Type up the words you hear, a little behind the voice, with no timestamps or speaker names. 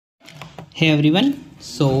Hey everyone,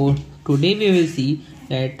 so today we will see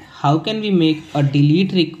that how can we make a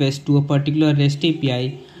delete request to a particular REST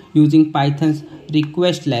API using Python's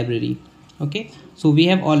request library. Okay, so we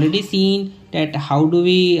have already seen that how do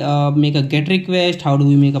we make a get request, how do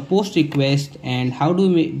we make a post request, and how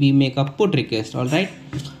do we make a put request. All right,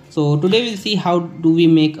 so today we'll see how do we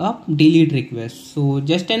make a delete request. So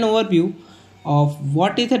just an overview of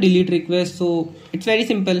what is a delete request. So it's very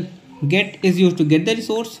simple. Get is used to get the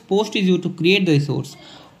resource, post is used to create the resource,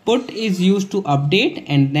 put is used to update,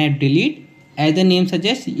 and then delete, as the name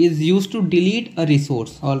suggests, is used to delete a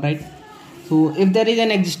resource. All right, so if there is an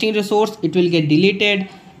existing resource, it will get deleted.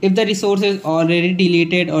 If the resource is already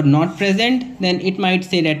deleted or not present, then it might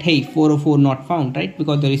say that hey, 404 not found, right?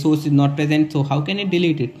 Because the resource is not present, so how can it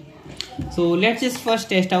delete it? So let's just first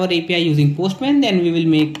test our API using Postman, then we will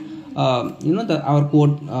make our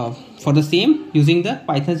code for the same using the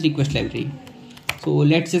Python's request library. So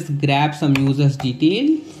let's just grab some users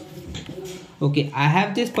detail. Okay, I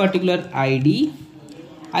have this particular ID.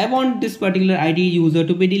 I want this particular ID user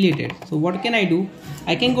to be deleted. So what can I do?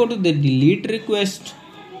 I can go to the delete request.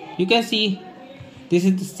 You can see this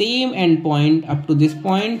is the same endpoint up to this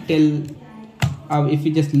point till if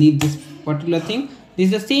you just leave this particular thing,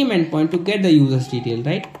 this is the same endpoint to get the user's detail,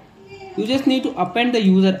 right? You just need to append the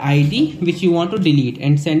user ID which you want to delete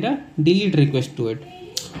and send a delete request to it.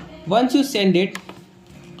 Once you send it,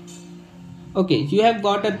 okay, you have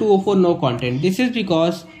got a 204 no content. This is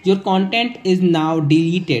because your content is now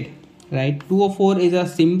deleted, right? 204 is a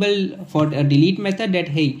symbol for a delete method that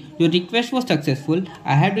hey, your request was successful.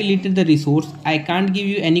 I have deleted the resource. I can't give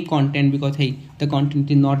you any content because hey, the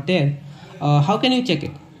content is not there. How can you check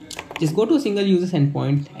it? Just go to a single user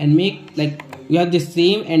endpoint and make like you have the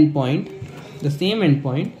same endpoint,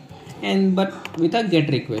 and but with a get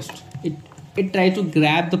request. It tries to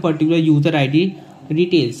grab the particular user ID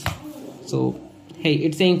details. So hey,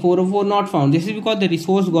 it's saying 404 not found. This is because the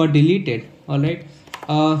resource got deleted. All right.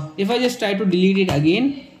 If I just try to delete it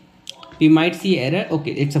again, we might see error.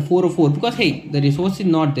 Okay, it's a 404 because hey, the resource is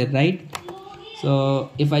not there, right? So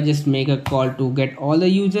if I just make a call to get all the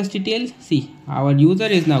users details, see our user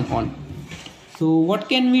is now gone. So what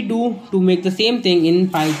can we do to make the same thing in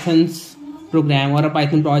Python's program or a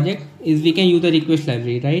Python project is we can use the request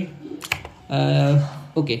library, right?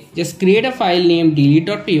 Okay, just create a file named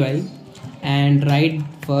delete.py and write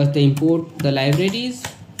first the import the libraries,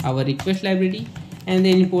 our request library, and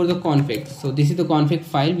then import the config. So this is the config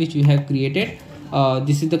file which we have created.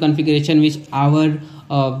 This is the configuration which our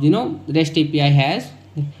REST API has.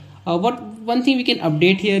 One thing we can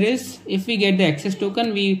update here is if we get the access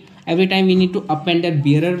token, every time we need to append a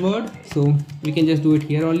bearer word. So we can just do it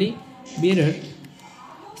here only, bearer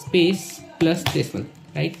space plus this one,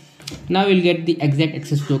 right? Now we'll get the exact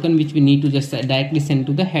access token which we need to just directly send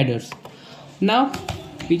to the headers. Now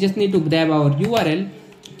we just need to grab our URL.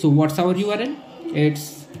 So what's our URL?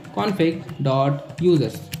 It's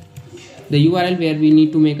config.users, the URL where we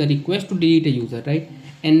need to make a request to delete a user, right?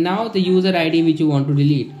 And now the user ID which you want to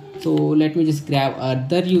delete. So let me just grab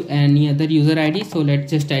any other user ID. So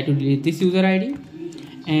let's just try to delete this user ID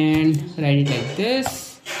and write it like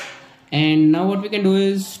this. And now what we can do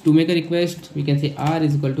is to make a request, we can say r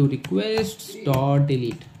is equal to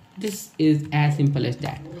request.delete. This is as simple as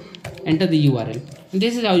that. Enter the URL. And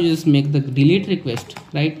this is how you just make the delete request,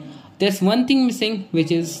 right? There's one thing missing,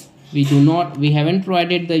 which is we haven't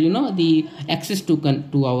provided the access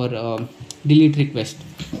token to our delete request.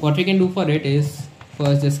 What we can do for it is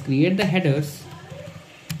first just create the headers.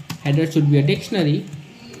 Header should be a dictionary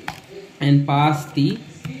and pass the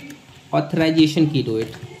authorization key to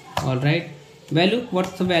it. All right, value,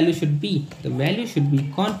 what's the value should be? The value should be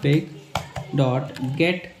config dot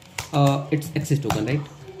get its access token, right?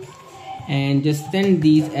 And just send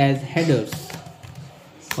these as headers.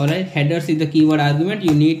 All right, headers is the keyword argument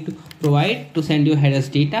you need to provide to send your headers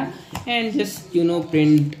data, and just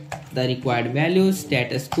print the required values,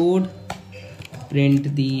 status code,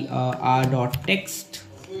 print the r.text,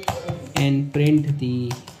 and print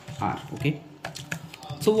the r. Okay,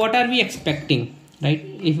 so what are we expecting, right?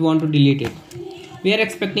 If you want to delete it, we are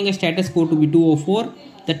expecting a status code to be 204,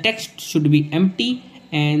 the text should be empty,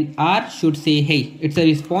 and r should say hey, it's a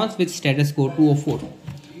response with status code 204.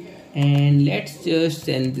 And let's just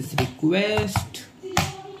send this request.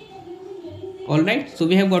 All right, so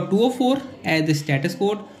we have got 204 as the status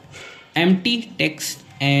code, empty text,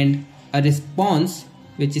 and a response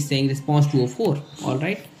which is saying response 204. All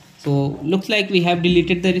right, so looks like we have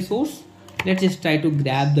deleted the resource. Let's just try to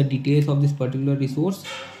grab the details of this particular resource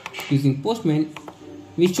using Postman.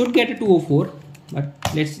 We should get a 204, but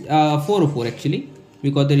let's 404 actually,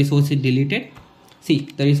 because the resource is deleted. See,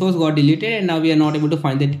 the resource got deleted and now we are not able to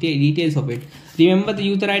find the details of it. Remember the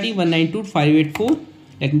user ID 192.584.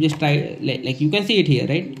 Let me just try, like you can see it here,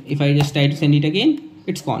 right? If I just try to send it again,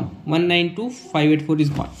 it's gone. 192.584 is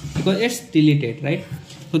gone because it's deleted, right?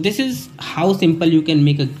 So this is how simple you can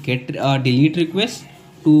make a get delete request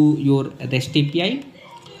to your REST API,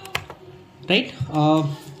 right?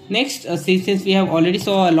 Next, since we have already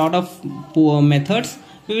saw a lot of methods,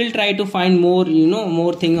 we will try to find more,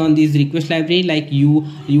 more things on these request library, like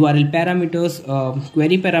URL parameters,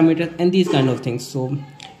 query parameters, and these kind of things. So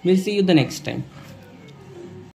we'll see you the next time.